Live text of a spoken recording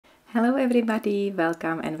Hello everybody,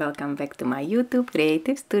 welcome and welcome back to my YouTube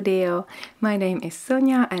creative studio. My name is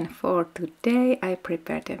Sonia and for today I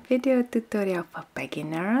prepared a video tutorial for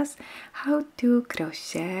beginners how to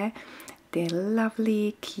crochet the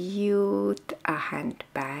lovely cute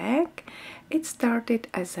handbag. It started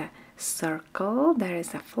as a circle, there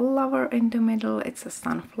is a flower in the middle, it's a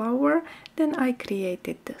sunflower. Then I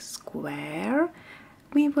created the square.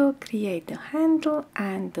 We will create the handle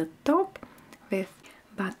and the top with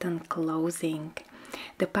button closing.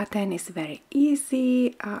 The pattern is very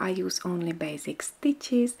easy. I use only basic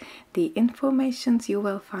stitches. The informations you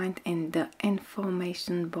will find in the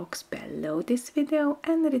information box below this video,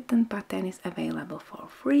 and the written pattern is available for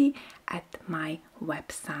free at my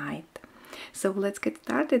website. So let's get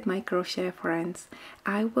started, my crochet friends.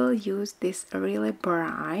 I will use this really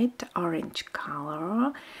bright orange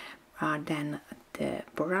color, then the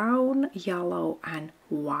brown, yellow and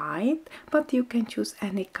white, but you can choose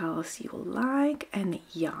any colors you like, any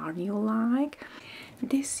yarn you like.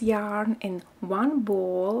 This yarn in one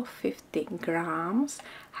ball, 50 grams,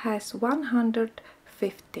 has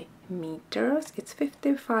 150 meters. It's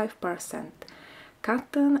 55%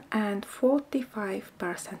 cotton and 45%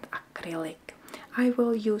 acrylic. I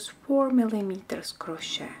will use 4 millimeters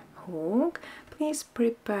crochet hook. Please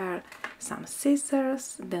prepare some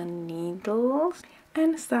scissors, the needles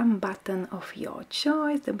and some button of your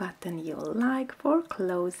choice, the button you like for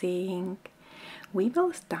closing. We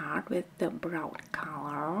will start with the brown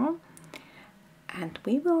color and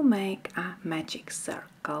we will make a magic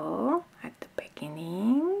circle at the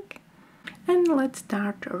beginning. And let's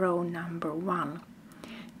start row number 1.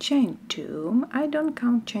 Chain 2, I don't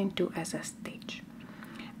count chain 2 as a stitch.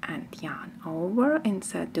 And yarn over,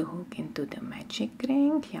 insert the hook into the magic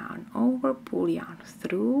ring, yarn over, pull yarn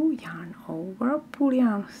through, yarn over, pull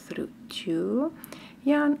yarn through 2,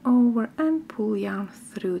 yarn over and pull yarn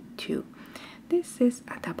through 2. This is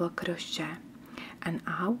a double crochet and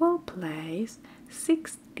I will place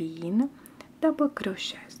 16 double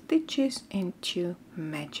crochet stitches into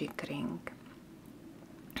magic ring.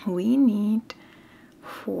 We need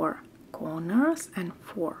 4 corners and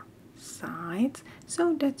 4 sides,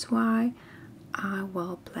 so that's why I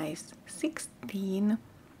will place 16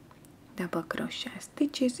 double crochet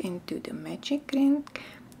stitches into the magic ring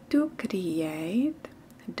to create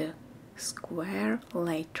the square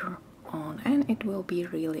later on, and it will be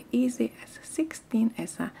really easy as 16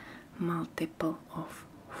 as a multiple of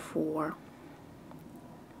 4.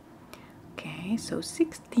 Okay, so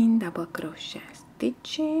 16 double crochet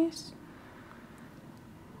stitches.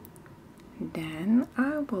 Then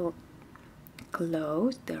I will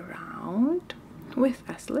close the round with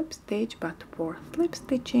a slip stitch, but for slip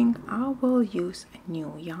stitching I will use a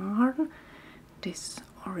new yarn, this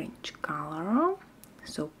orange color.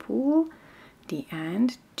 So pull the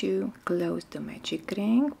end to close the magic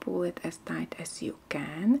ring, pull it as tight as you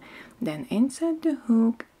can, then insert the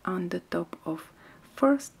hook on the top of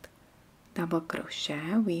first double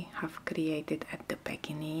crochet we have created at the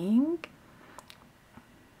beginning.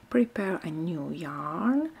 Prepare a new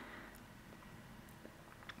yarn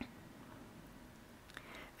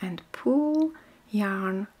and pull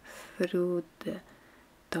yarn through the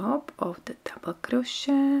top of the double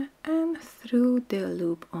crochet and through the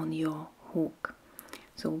loop on your hook.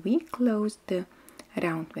 So we close the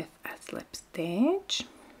round with a slip stitch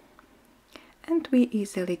and we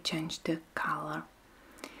easily change the color.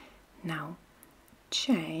 Now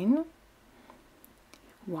chain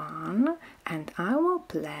 1 and I will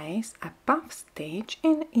place a puff stitch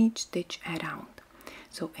in each stitch around.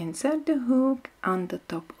 So insert the hook on the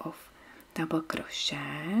top of double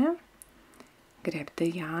crochet, grab the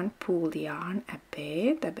yarn, pull yarn a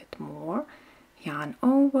bit more, yarn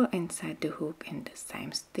over, insert the hook in the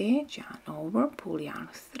same stitch, yarn over, pull yarn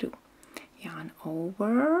through, yarn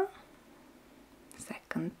over,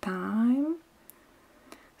 second time,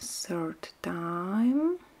 third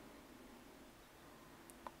time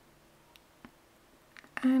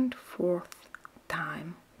and fourth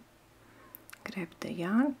time. Grab the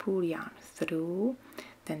yarn, pull yarn through,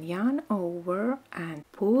 then yarn over and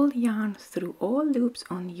pull yarn through all loops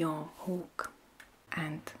on your hook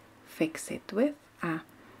and fix it with a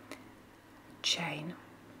chain.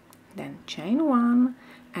 Then chain 1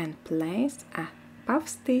 and place a puff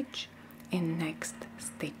stitch in next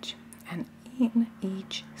stitch and in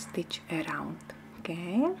each stitch around.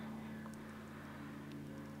 Okay,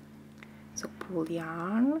 so pull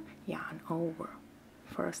yarn, yarn over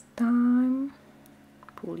first time,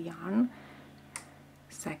 pull yarn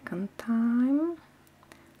second time,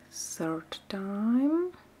 third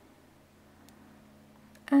time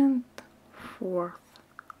and fourth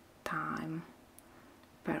time.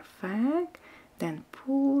 Perfect. Then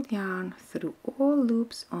pull yarn through all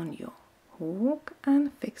loops on your hook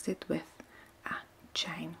and fix it with a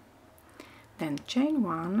chain. Then chain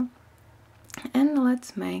 1 and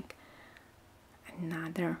let's make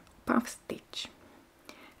another puff stitch,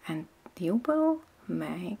 and you will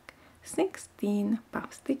make 16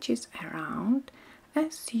 puff stitches around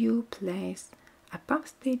as you place a puff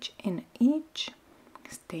stitch in each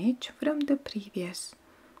stitch from the previous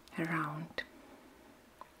round.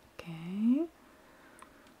 Okay,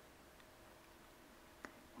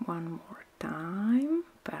 one more time.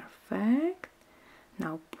 Perfect.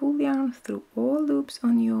 Now pull yarn through all loops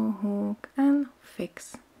on your hook and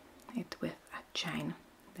fix it with a chain.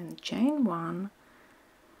 Then chain 1,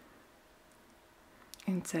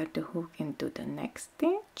 insert the hook into the next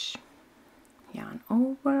stitch, yarn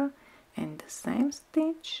over, and the same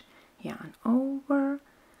stitch, yarn over,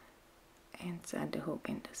 insert the hook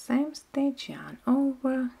in the same stitch, yarn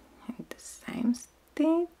over, and the same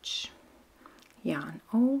stitch, yarn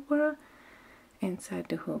over, insert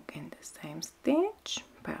the hook in the same stitch.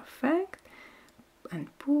 Perfect.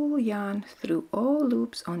 And pull yarn through all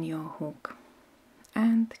loops on your hook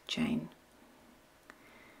and chain.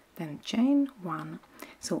 Then chain 1.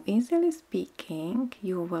 So easily speaking,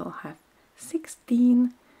 you will have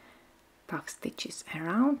 16 puff stitches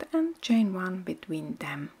around and chain 1 between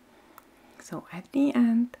them. So at the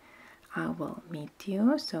end I will meet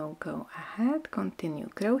you, so go ahead, continue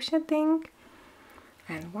crocheting,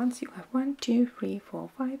 and once you have 1, 2, 3, 4,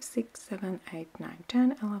 5, 6, 7, 8, 9,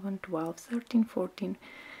 10, 11, 12, 13, 14,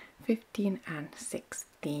 15 and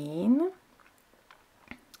 16,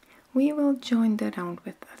 we will join the round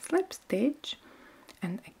with a slip stitch,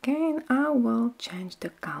 and again I will change the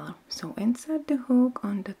color. So insert the hook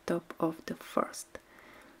on the top of the first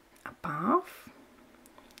puff.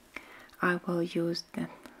 I will use the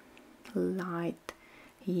light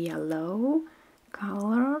yellow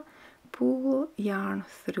color. Pull yarn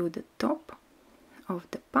through the top of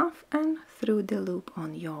the puff and through the loop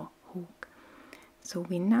on your hook. So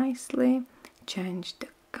we nicely change the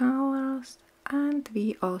colors, and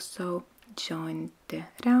we also join the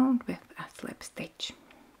round with a slip stitch.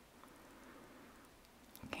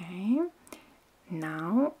 Okay,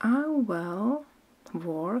 now I will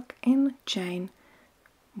work in chain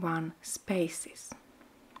 1 spaces.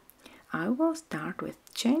 I will start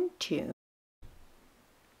with chain 2,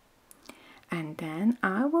 and then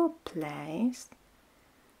I will place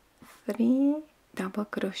 3 double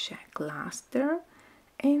crochet cluster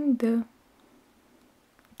in the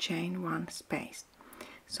chain 1 space.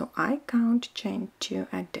 So I count chain 2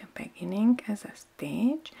 at the beginning as a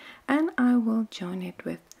stitch, and I will join it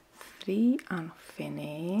with 3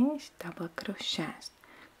 unfinished double crochets.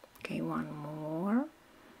 Okay, one more,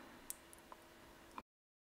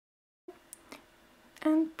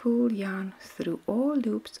 and pull yarn through all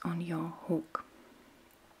loops on your hook.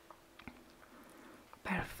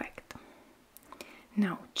 Perfect.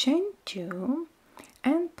 Now chain 2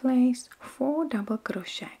 and place 4 double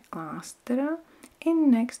crochet cluster in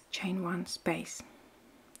next chain 1 space,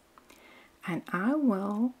 and I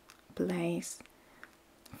will place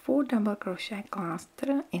 4 double crochet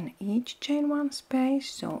cluster in each chain 1 space.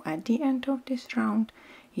 So at the end of this round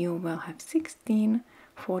you will have 16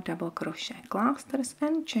 4 double crochet clusters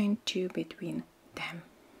and chain 2 between them.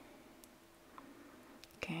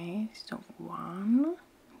 Okay, so 1,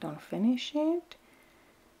 don't finish it,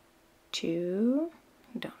 2,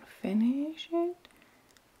 don't finish it,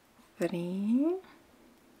 3,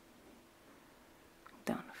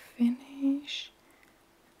 don't finish,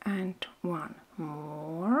 and 1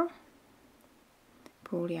 more.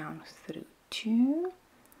 Pull yarn through 2,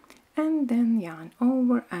 and then yarn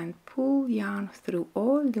over and pull yarn through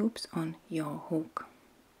all loops on your hook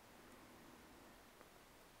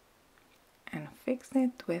and fix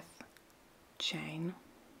it with chain.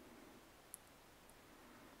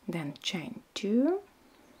 Then chain 2,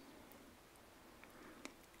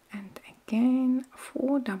 and again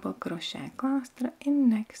 4 double crochet cluster in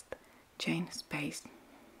next chain space.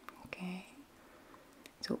 Okay,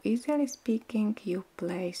 so easily speaking, you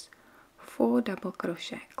place 4 double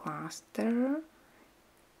crochet cluster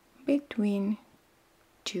between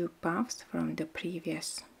 2 puffs from the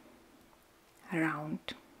previous round.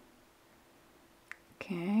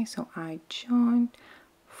 Okay, so I joined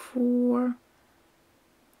 4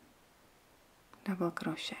 double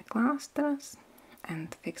crochet clusters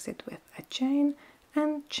and fix it with a chain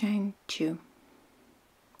and chain 2.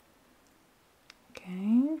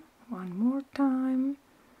 Okay, one more time.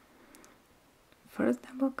 First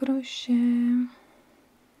double crochet,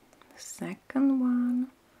 second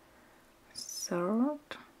one,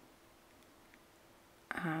 third,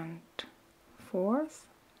 and fourth.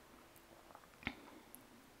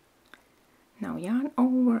 Now yarn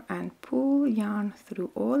over and pull yarn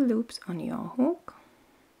through all loops on your hook.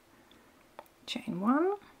 Chain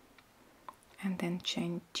 1 and then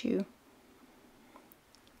chain 2.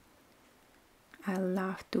 I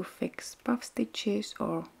love to fix puff stitches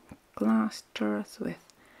or clusters with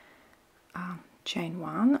chain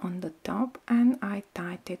 1 on the top, and I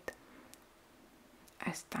tied it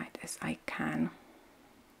as tight as I can.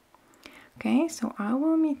 Okay, so I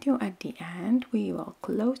will meet you at the end. We will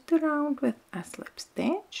close the round with a slip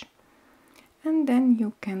stitch, and then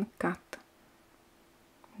you can cut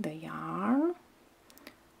the yarn.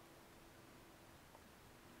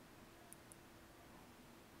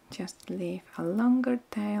 Just leave a longer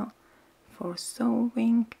tail for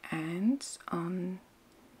sewing ends on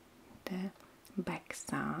the back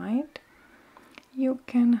side. You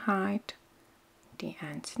can hide the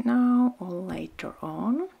ends now or later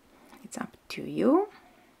on. It's up to you.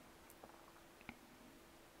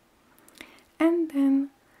 And then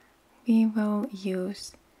we will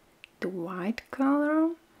use the white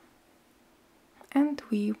color and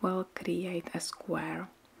we will create a square.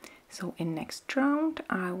 So in next round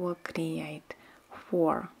I will create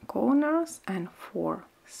 4 corners and 4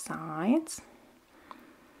 sides.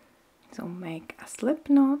 So make a slip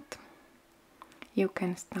knot. You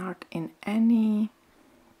can start in any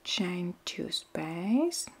chain 2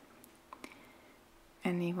 space,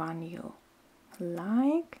 any one you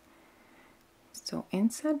like. So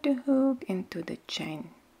insert the hook into the chain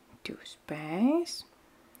 2 space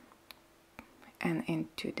and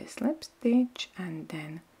into the slip stitch, and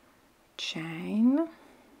then chain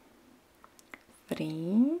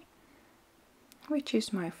 3, which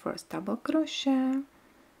is my first double crochet,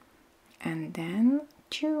 and then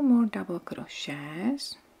 2 more double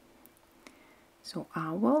crochets. So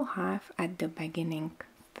I will have at the beginning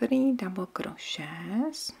 3 double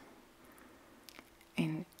crochets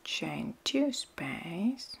in chain 2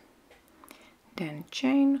 space, then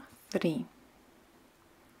chain 3,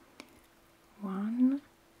 1,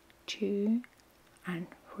 2 and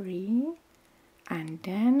 3, and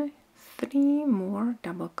then 3 more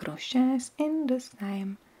double crochets in the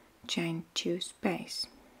same chain 2 space.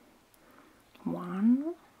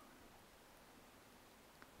 1,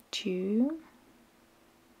 2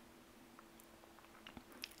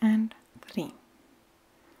 and 3.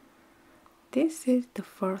 This is the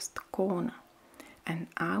first corner, and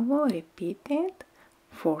I will repeat it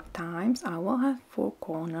 4 times. I will have 4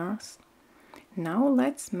 corners. Now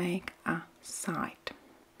let's make a side.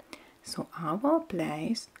 So I will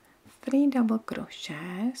place 3 double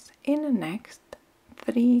crochets in the next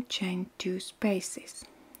 3 chain 2 spaces.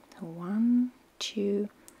 1, 2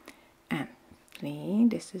 and 3.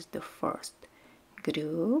 This is the first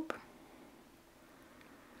group.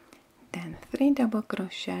 Then 3 double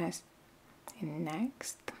crochets in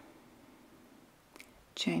next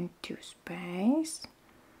chain 2 space.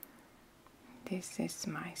 This is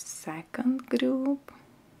my second group,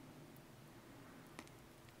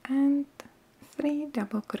 and 3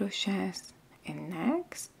 double crochets in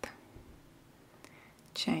next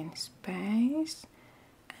chain space,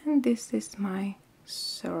 and this is my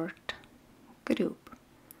third group.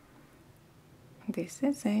 This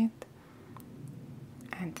is it.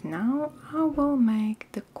 And now I will make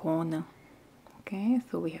the corner. Okay,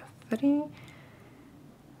 so we have 3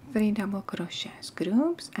 double crochets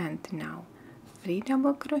groups, and now 3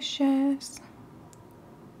 double crochets,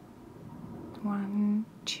 1,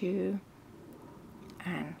 2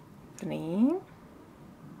 and 3,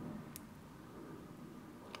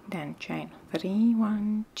 then chain 3,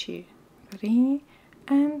 1, 2, 3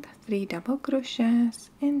 and 3 double crochets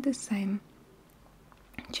in the same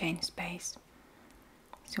chain space.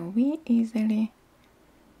 So we easily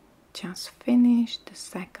just finish the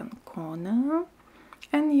second corner,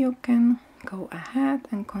 and you can go ahead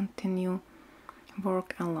and continue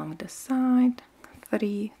work along the side.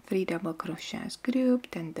 3 double crochets group,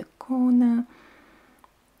 then the corner,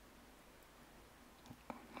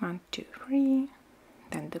 1, 2, 3,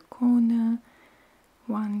 then the corner,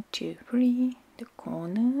 1, 2, 3, the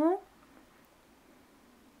corner,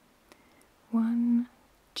 1,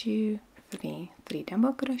 2, 3, 3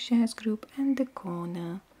 double crochets group and the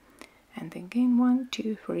corner, and again 1,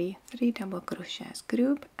 2, 3, 3 double crochets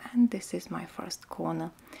group, and this is my first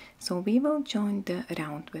corner. So we will join the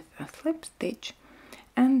round with a slip stitch,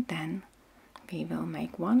 and then we will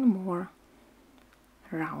make one more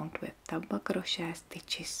round with double crochet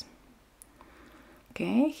stitches.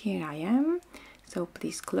 Okay, here I am. So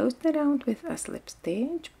please close the round with a slip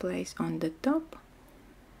stitch, place on the top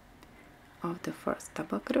of the first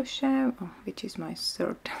double crochet, which is my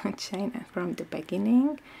third chain from the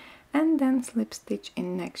beginning, and then slip stitch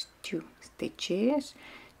in next 2 stitches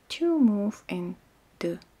to move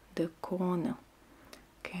into the corner.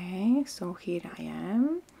 Okay, so here I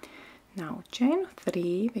am. Now chain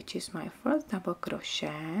 3, which is my first double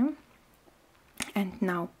crochet, and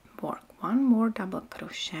now work 1 more double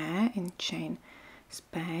crochet in chain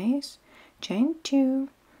space, chain 2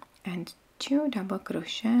 and 2 double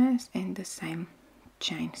crochets in the same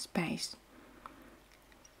chain space.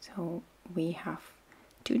 So we have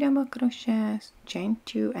 2 double crochets, chain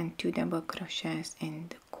 2 and 2 double crochets in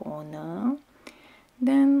the corner.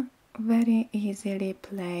 Then very easily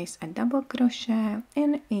place a double crochet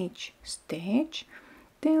in each stitch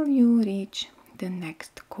till you reach the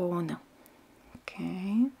next corner.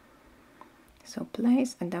 Okay, so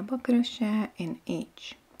place a double crochet in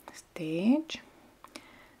each stitch.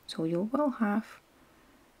 So you will have,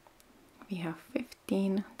 we have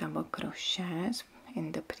 15 double crochets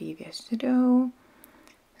in the previous row,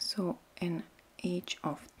 so in each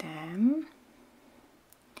of them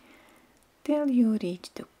till you reach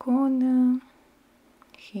the corner.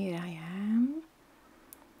 Here I am,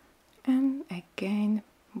 and again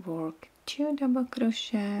work 2 double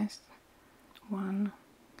crochets, 1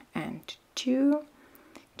 and 2,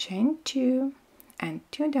 chain 2 and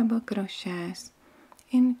 2 double crochets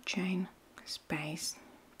in chain space,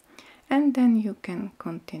 and then you can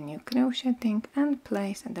continue crocheting and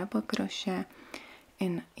place a double crochet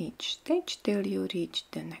in each stitch till you reach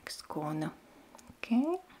the next corner.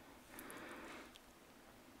 Okay,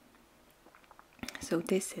 so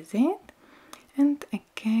this is it, and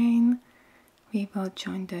again we will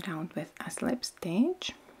join the round with a slip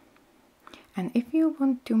stitch. And if you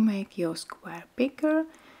want to make your square bigger,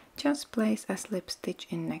 just place a slip stitch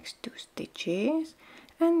in next 2 stitches,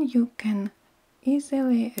 and you can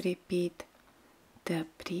easily repeat the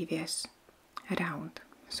previous round.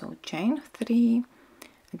 So chain 3,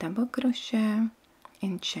 double crochet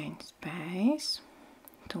in chain space,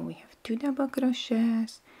 so we have 2 double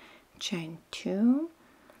crochets, chain 2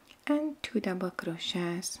 and 2 double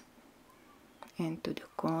crochets into the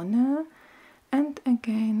corner, and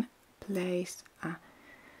again place a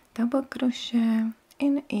double crochet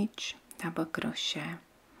in each double crochet,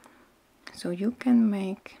 so you can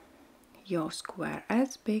make your square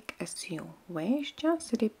as big as you wish.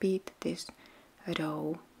 Just repeat this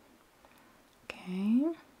row. Okay,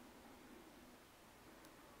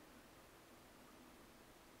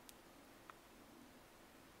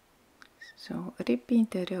 so repeat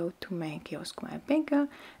the row to make your square bigger.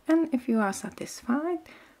 And if you are satisfied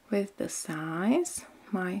with the size,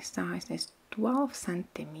 my size is 12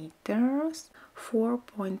 centimeters,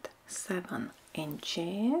 4.7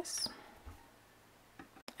 inches,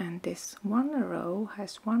 and this one row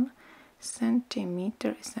has 1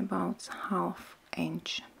 centimeter, is about half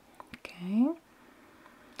inch. Okay,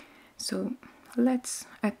 so let's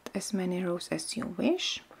add as many rows as you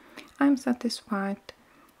wish. I'm satisfied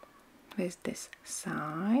with this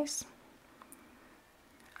size,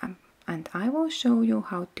 and I will show you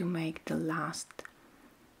how to make the last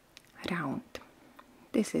round.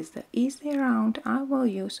 This is the easy round. I will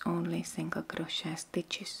use only single crochet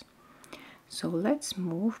stitches. So let's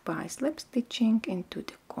move by slip stitching into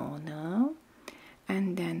the corner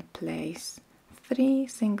and then place 3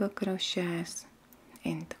 single crochets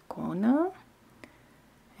in the corner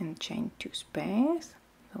and chain 2 space.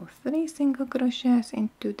 So 3 single crochets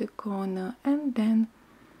into the corner and then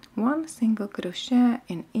 1 single crochet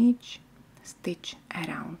in each stitch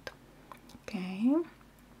around. Okay,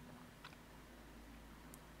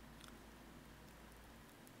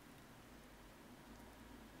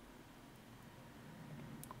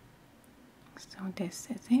 so this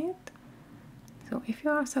is it. So if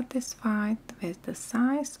you are satisfied with the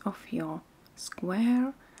size of your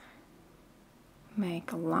square,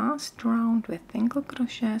 make a last round with single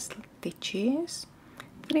crochet stitches,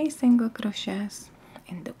 3 single crochets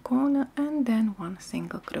in the corner and then 1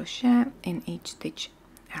 single crochet in each stitch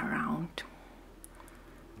around.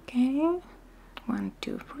 Okay, 1,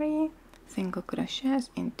 2, 3 single crochets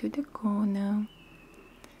into the corner.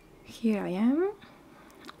 Here I am.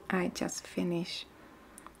 I just finished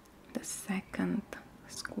the second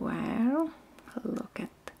square. Look at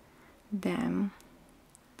them.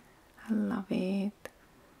 I love it.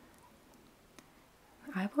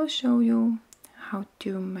 I will show you how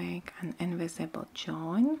to make an invisible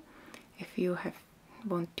join. If you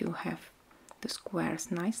want to have the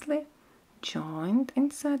squares nicely joined,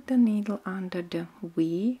 insert the needle under the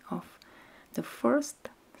V of the first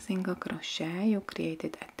single crochet you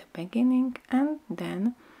created at the beginning, and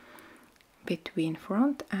then between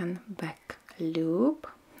front and back loop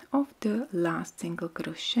of the last single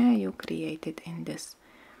crochet you created in this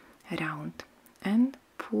round, and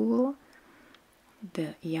pull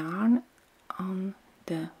the yarn on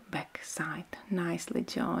the back side. Nicely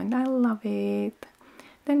joined, I love it.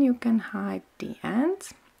 Then you can hide the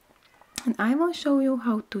ends, and I will show you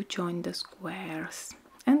how to join the squares,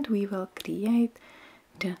 and we will create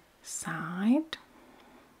the side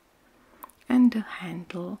and the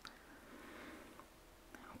handle.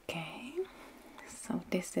 Okay, so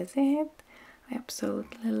this is it. I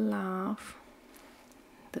absolutely love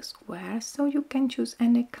the squares, so you can choose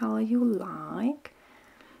any color you like,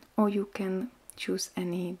 or you can choose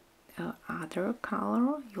any other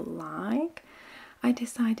color you like. I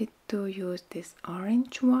decided to use this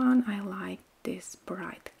orange one. I like this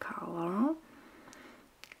bright color.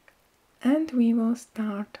 And we will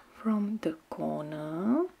start from the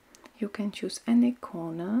corner. You can choose any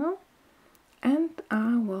corner, and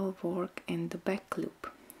I will work in the back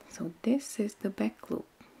loop. So this is the back loop.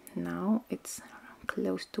 Now it's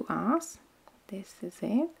close to us. This is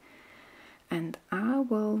it. And I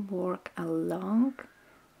will work along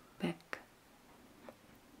back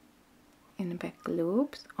in back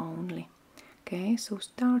loops only. Okay, so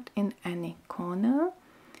start in any corner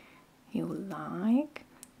you like,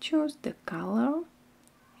 choose the color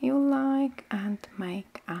you like, and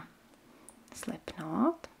make a slip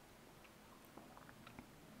knot.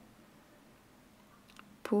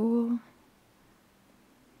 Pull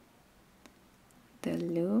the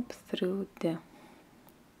loop through the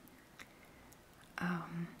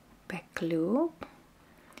back loop,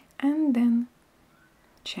 and then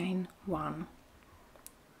chain 1.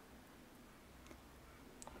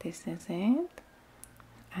 This is it,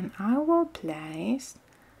 and I will place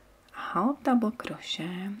a half double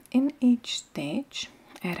crochet in each stitch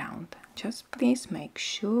around. Just please make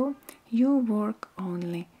sure you work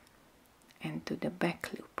only into the back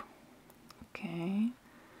loop. Okay,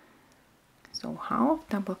 so half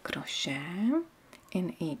double crochet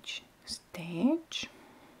in each stitch,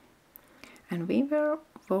 and we will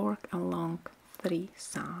work along 3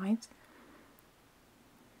 sides.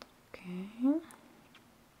 Okay,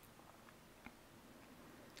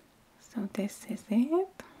 so this is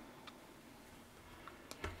it,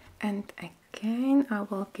 and again I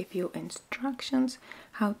will give you instructions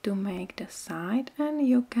how to make the side, and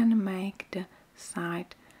you can make the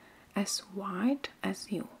side as wide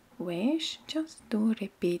as you wish. Just do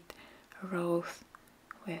repeat rows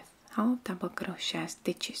with half double crochet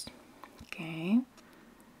stitches. Okay,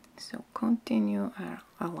 so continue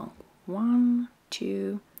along 1,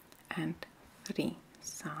 2 and 3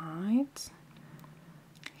 sides.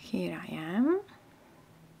 Here I am,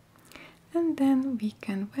 and then we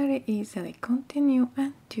can very easily continue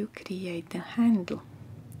and to create the handle.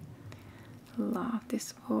 Love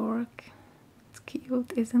this work, it's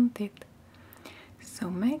cute, isn't it? So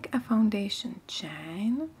make a foundation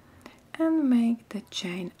chain and make the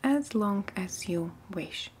chain as long as you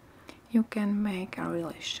wish. You can make a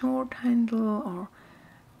really short handle or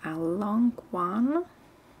a long one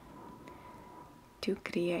to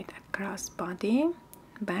create a crossbody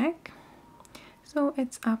bag. So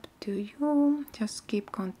it's up to you. Just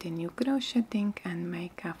keep continue crocheting and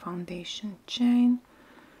make a foundation chain.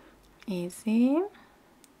 Easy.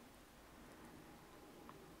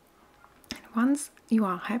 Once you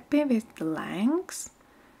are happy with the lengths,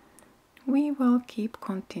 we will keep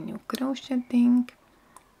continue crocheting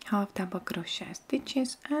half double crochet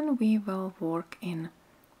stitches, and we will work in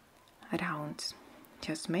rounds.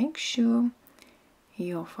 Just make sure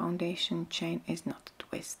your foundation chain is not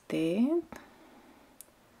twisted.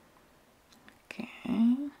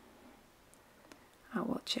 Okay, I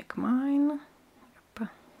will check mine. Yep.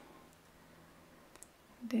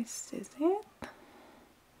 This is it.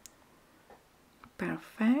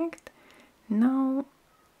 Perfect. Now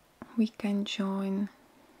we can join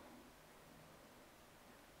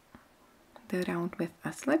the round with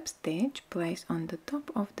a slip stitch. Place on the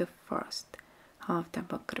top of the first half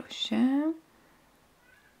double crochet,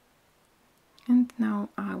 and now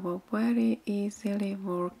I will very easily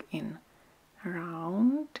work in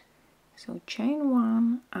round. So chain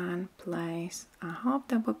 1 and place a half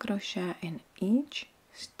double crochet in each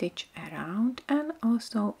stitch around and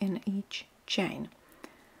also in each chain.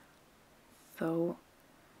 So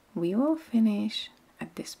we will finish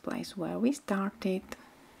at this place where we started,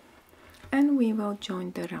 and we will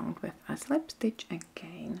join the round with a slip stitch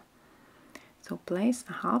again. So place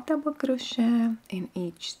a half double crochet in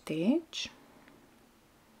each stitch.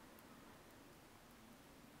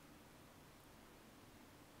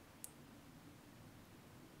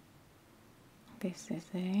 This is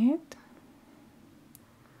it.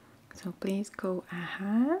 So please go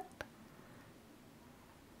ahead.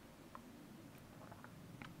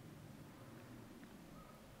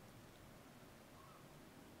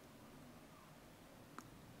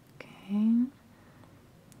 Okay.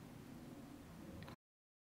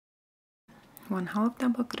 1/2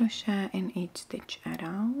 double crochet in each stitch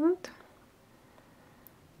around.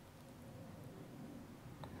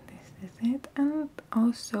 This is it, and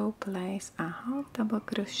also place a 1/2 double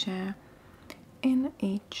crochet in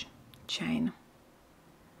each chain.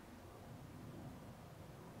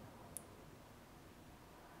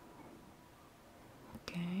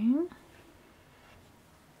 Okay.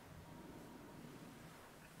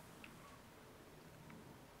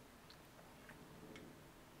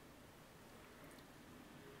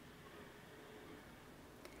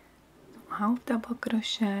 So 1/2 double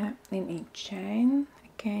crochet in each chain.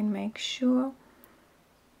 Again, make sure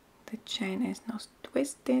the chain is not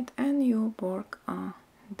twisted and you work on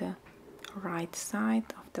the right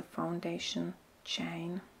side of the foundation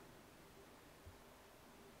chain.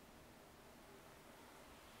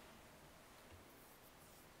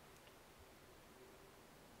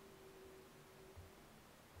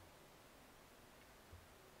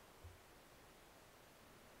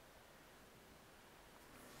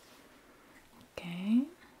 Okay.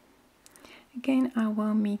 Again, I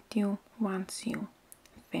will meet you once you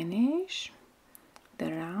finish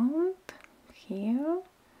the round here,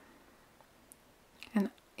 and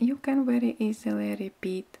you can very easily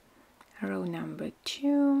repeat row number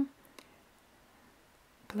 2.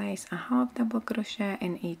 Place a 1/2 double crochet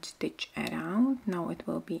in each stitch around. Now it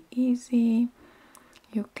will be easy.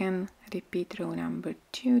 You can repeat row number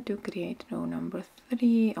 2 to create row number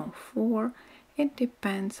 3 or 4. It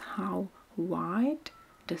depends how wide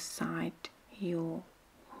the side you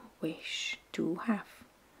wish to have.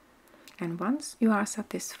 And once you are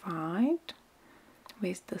satisfied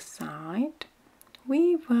with the side,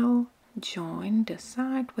 we will join the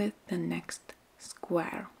side with the next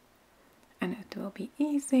square. And it will be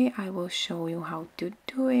easy. I will show you how to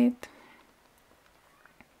do it.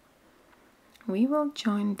 We will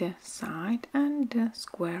join the side and the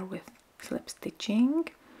square with slip stitching.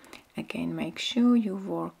 Again, make sure you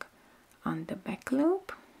work on the back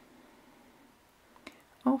loop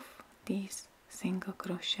of these single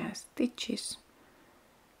crochet stitches.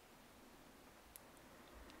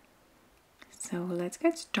 So let's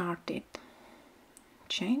get started.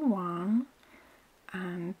 Chain 1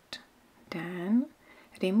 and then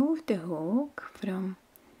remove the hook from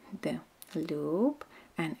the loop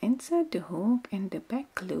and insert the hook in the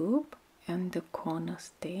back loop and the corner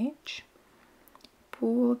stitch.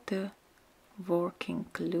 Pull the working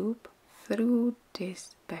loop through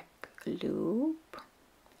this back loop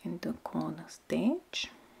in the corner stitch.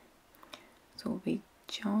 So we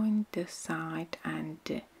join the side and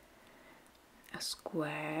a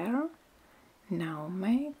square. Now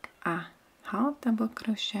make a 1/2 double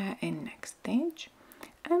crochet in next stitch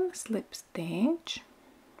and slip stitch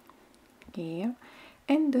here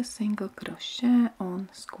in the single crochet on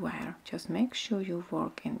square. Just make sure you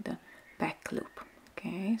work in the back loop.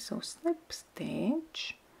 Okay, so slip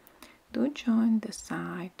stitch to join the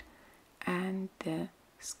side and the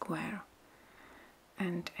square,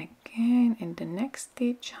 and again in the next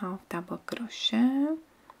stitch 1/2 double crochet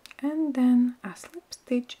and then a slip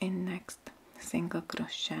stitch in next single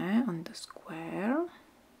crochet on the square.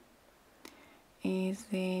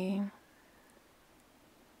 Easy.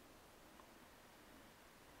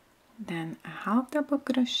 Then a 1/2 double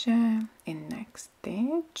crochet in next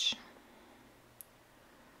stitch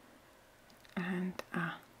and a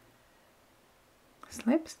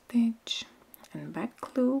slip stitch and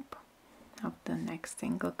back loop of the next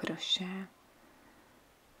single crochet.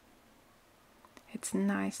 It's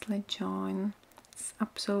nicely joined. It's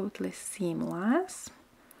absolutely seamless.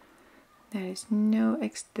 There is no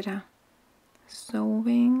extra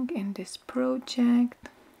sewing in this project.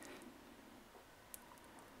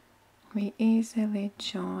 We easily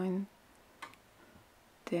join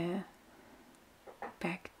the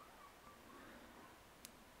back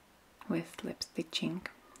with slip stitching.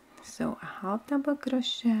 So a 1/2 double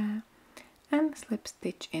crochet and slip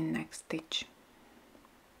stitch in next stitch.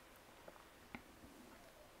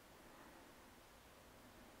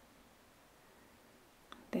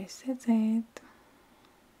 This is it.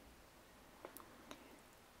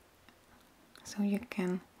 So you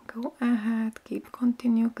can go ahead,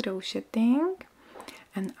 continue crocheting,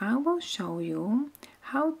 and I will show you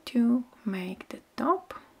how to make the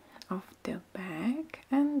top of the bag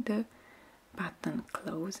and the button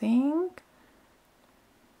closing.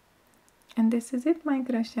 And this is it, my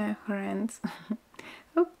crochet friends.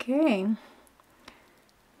 Okay,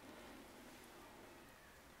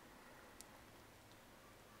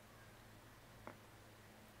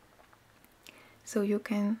 So you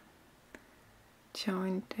can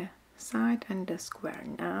join the side and the square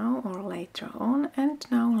now or later on. And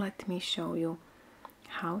now let me show you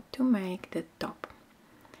how to make the top.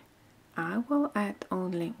 I will add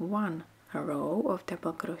only one row of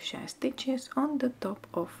double crochet stitches on the top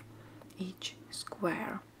of each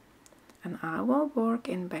square, and I will work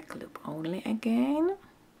in back loop only again.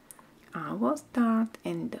 I will start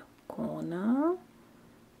in the corner,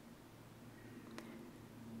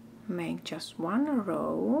 make just one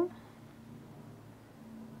row,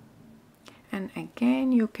 and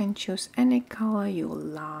again you can choose any color you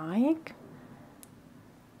like.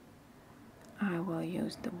 I will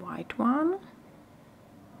use the white one.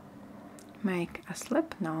 Make a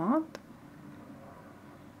slip knot,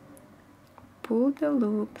 pull the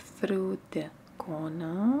loop through the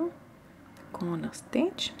corner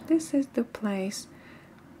stitch. This is the place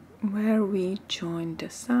where we join the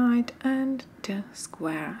side and the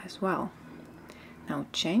square as well. Now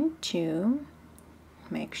chain 2,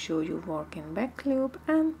 make sure you work in back loop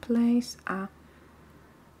and place a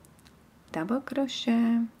double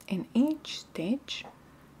crochet in each stitch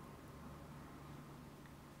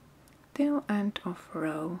till end of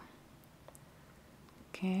row.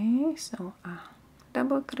 Okay, so a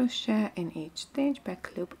double crochet in each stitch,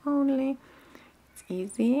 back loop only. It's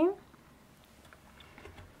easy,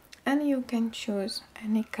 and you can choose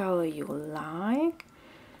any color you like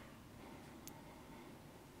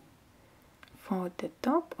for the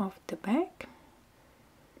top of the bag.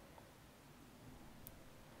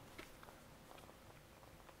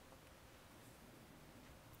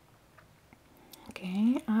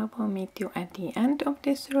 Okay, I will meet you at the end of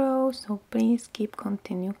this row, so please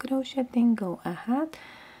continue crocheting, go ahead.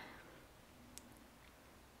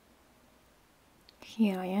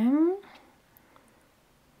 Here I am.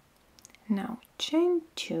 Now chain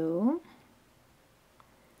 2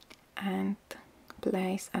 and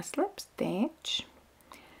place a slip stitch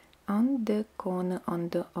on the corner on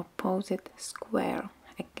the opposite square.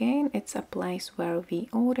 Again, it's a place where we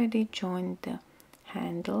already joined the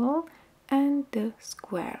handle and the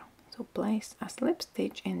square. So place a slip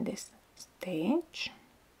stitch in this stitch.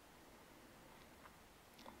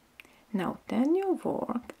 Now then you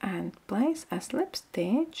work and place a slip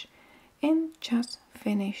stitch in just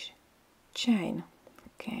finish chain.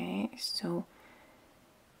 Okay, so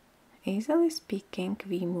easily speaking,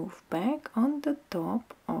 we move back on the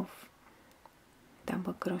top of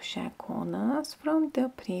double crochet corners from the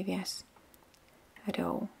previous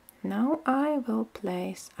row. Now I will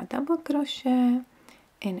place a double crochet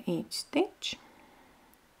in each stitch,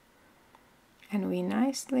 and we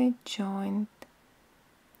nicely joined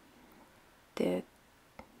the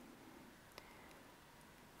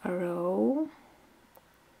row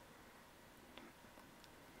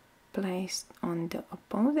placed on the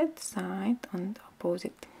opposite side, on the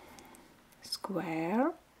opposite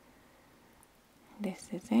square. This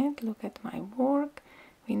is it, look at my work.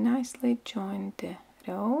 We nicely joined the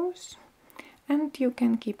rows, and you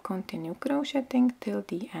can continue crocheting till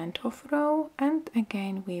the end of row, and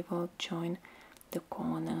again we will join the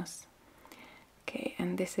corners. Okay,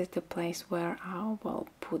 and this is the place where I will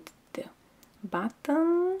put the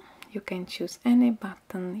button. You can choose any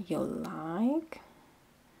button you like,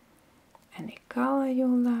 any color you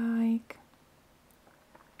like.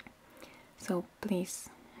 So please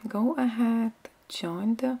go ahead,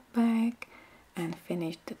 join the bag and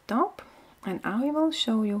finish the top, and I will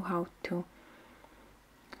show you how to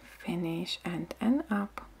finish and end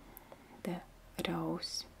up the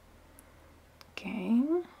rows. Okay.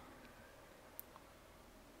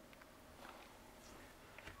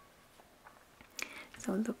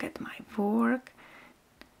 So look at my work.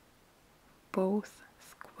 Both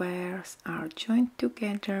squares are joined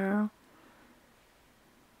together.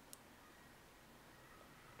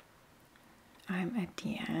 I'm at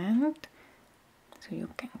the end, so you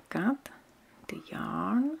can cut the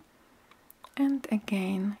yarn and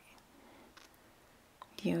again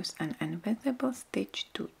use an invisible stitch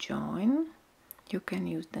to join. You can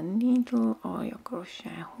use the needle or your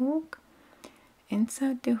crochet hook.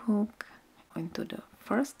 Insert the hook into the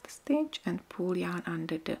first stitch and pull yarn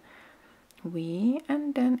under the V,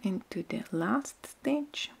 and then into the last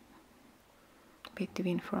stitch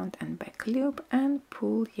between front and back loop and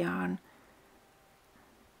pull yarn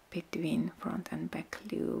between front and back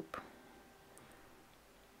loop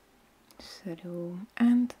through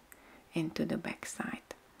and into the back side.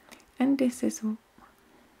 And this is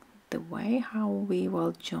the way how we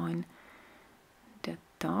will join the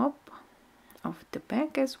top of the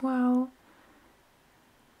bag as well.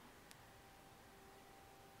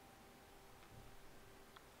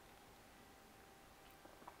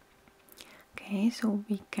 Okay, so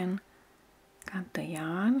we can cut the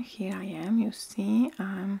yarn. Here I am, you see,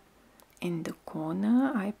 I'm in the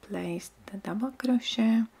corner. I placed the double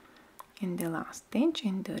crochet in the last stitch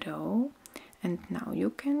in the row, and now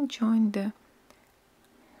you can join the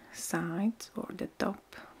sides or the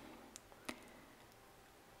top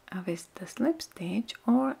with the slip stitch,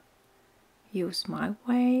 or use my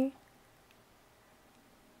way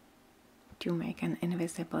to make an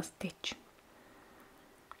invisible stitch.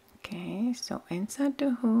 Okay, so insert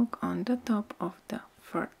the hook on the top of the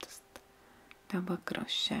first double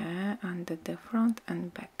crochet under the front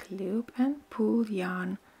and back loop and pull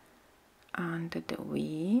yarn under the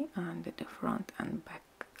V, under the front and back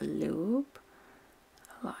loop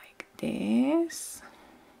like this,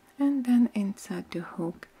 and then insert the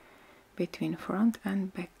hook between front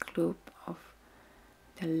and back loop of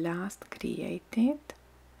the last created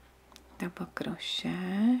double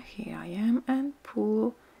crochet. Here I am, and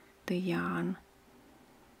pull the yarn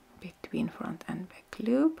between front and back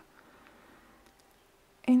loop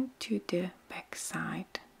into the back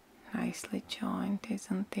side. Nicely joined,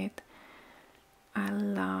 isn't it? I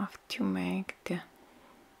love to make the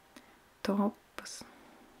tops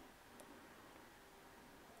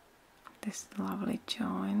this lovely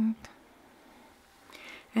joint.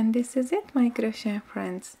 And this is it, my crochet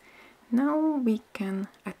friends. Now we can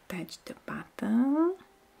attach the button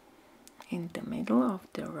in the middle of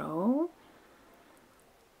the row.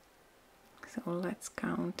 So let's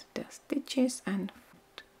count the stitches and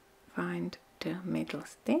find the middle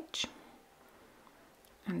stitch,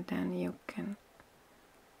 and then you can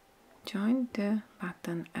join the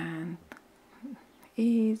button and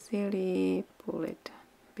easily pull it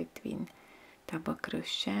between double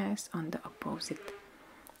crochets on the opposite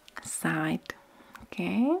side.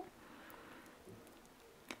 Okay,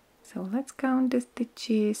 so let's count the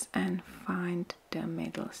stitches and find the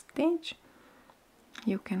middle stitch.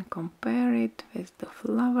 You can compare it with the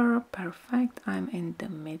flower. Perfect, I'm in the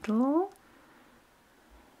middle.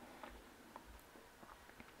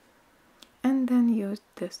 And then use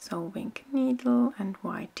the sewing needle and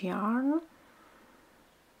white yarn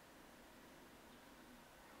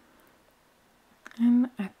and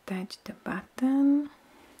attach the button.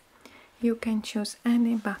 You can choose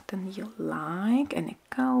any button you like, any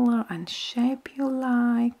color and shape you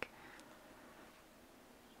like.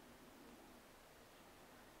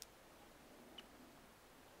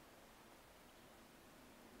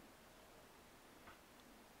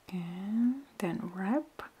 And then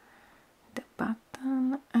wrap the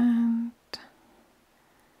button and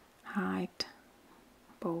hide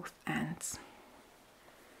both ends.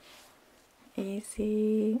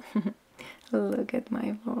 Easy. Look at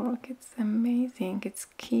my work, it's amazing, it's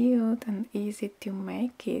cute and easy to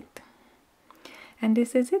make it. And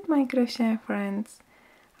this is it, my crochet friends.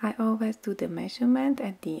 I always do the measurement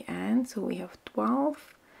at the end, so we have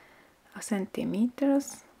 12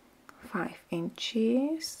 centimeters, 5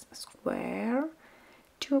 inches square,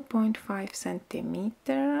 2.5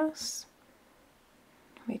 centimeters,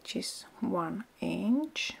 which is 1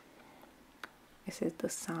 inch. This is the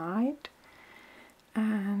side.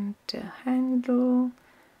 And the handle,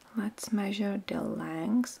 let's measure the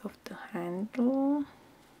length of the handle.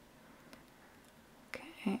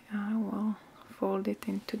 Okay, I will fold it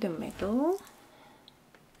into the middle.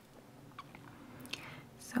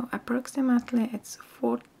 So approximately it's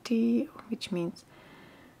 40, which means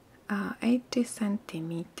 80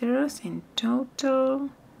 centimeters in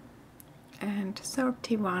total and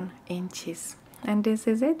 31 inches. And this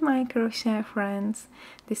is it, my crochet friends.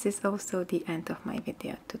 This is also the end of my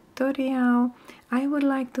video tutorial. I would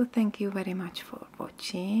like to thank you very much for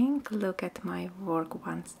watching. Look at my work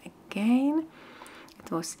once again. It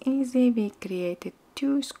was easy. We created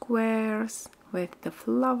 2 squares with the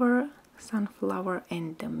flower, sunflower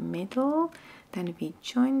in the middle. Then we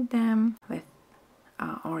joined them with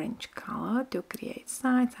orange color to create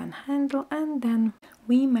sides and handle, and then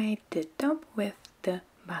we made the top with the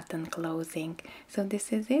button closing. So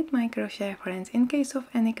this is it, my crochet friends. In case of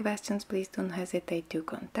any questions, please don't hesitate to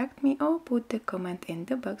contact me or put the comment in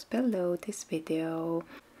the box below this video.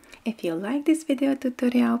 If you like this video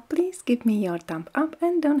tutorial, please give me your thumb up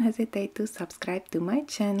and don't hesitate to subscribe to my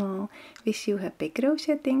channel. Wish you happy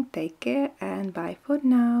crocheting, take care and bye for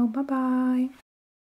now. Bye bye.